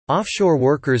Offshore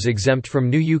workers exempt from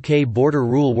new UK border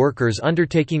rule. Workers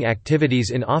undertaking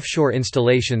activities in offshore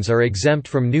installations are exempt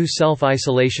from new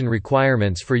self-isolation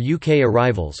requirements for UK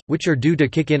arrivals, which are due to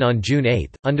kick in on June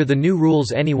 8. Under the new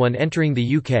rules, anyone entering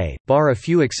the UK, bar a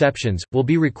few exceptions, will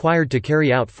be required to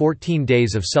carry out 14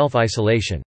 days of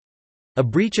self-isolation. A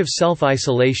breach of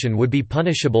self-isolation would be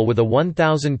punishable with a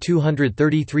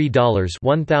 $1,233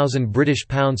 (1,000 British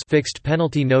pounds) fixed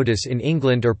penalty notice in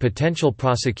England or potential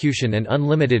prosecution and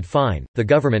unlimited fine, the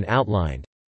government outlined.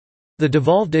 The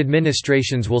devolved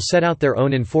administrations will set out their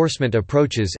own enforcement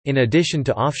approaches. In addition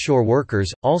to offshore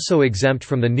workers, also exempt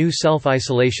from the new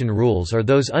self-isolation rules are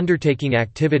those undertaking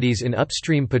activities in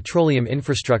upstream petroleum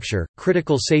infrastructure,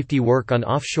 critical safety work on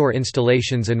offshore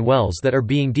installations and wells that are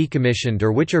being decommissioned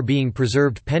or which are being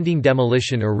preserved pending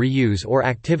demolition or reuse, or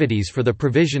activities for the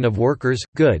provision of workers,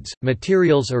 goods,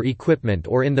 materials or equipment,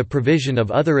 or in the provision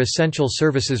of other essential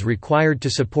services required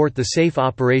to support the safe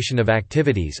operation of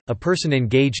activities. A person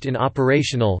engaged in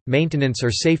operational, maintenance or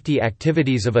safety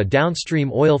activities of a downstream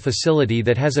oil facility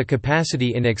that has a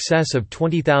capacity in excess of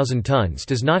 20,000 tons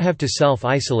does not have to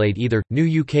self-isolate either.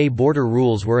 New UK border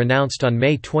rules were announced on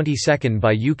May 22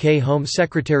 by UK Home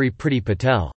Secretary Priti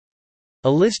Patel. A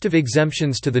list of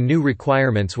exemptions to the new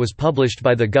requirements was published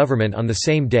by the government on the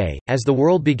same day. As the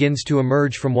world begins to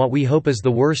emerge from what we hope is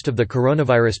the worst of the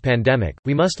coronavirus pandemic,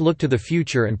 we must look to the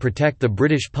future and protect the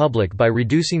British public by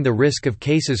reducing the risk of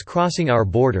cases crossing our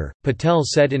border, Patel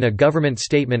said in a government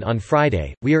statement on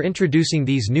Friday. We are introducing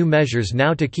these new measures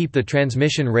now to keep the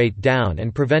transmission rate down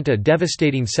and prevent a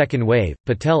devastating second wave,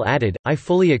 Patel added. I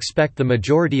fully expect the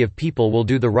majority of people will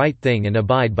do the right thing and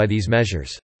abide by these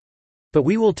measures. But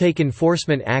we will take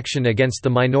enforcement action against the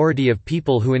minority of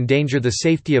people who endanger the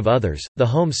safety of others, the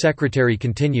Home Secretary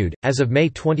continued. As of May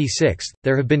 26,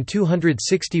 there have been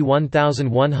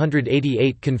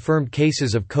 261,188 confirmed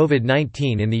cases of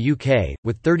COVID-19 in the UK,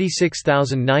 with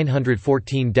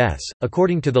 36,914 deaths,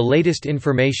 according to the latest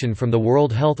information from the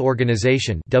World Health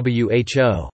Organization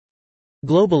 (WHO).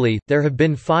 Globally, there have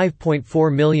been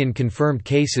 5.4 million confirmed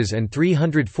cases and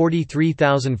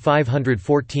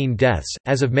 343,514 deaths.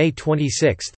 As of May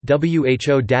 26,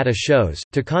 WHO data shows.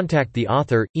 To contact the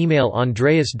author, email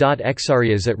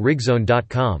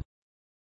andreas.exarias@rigzone.com.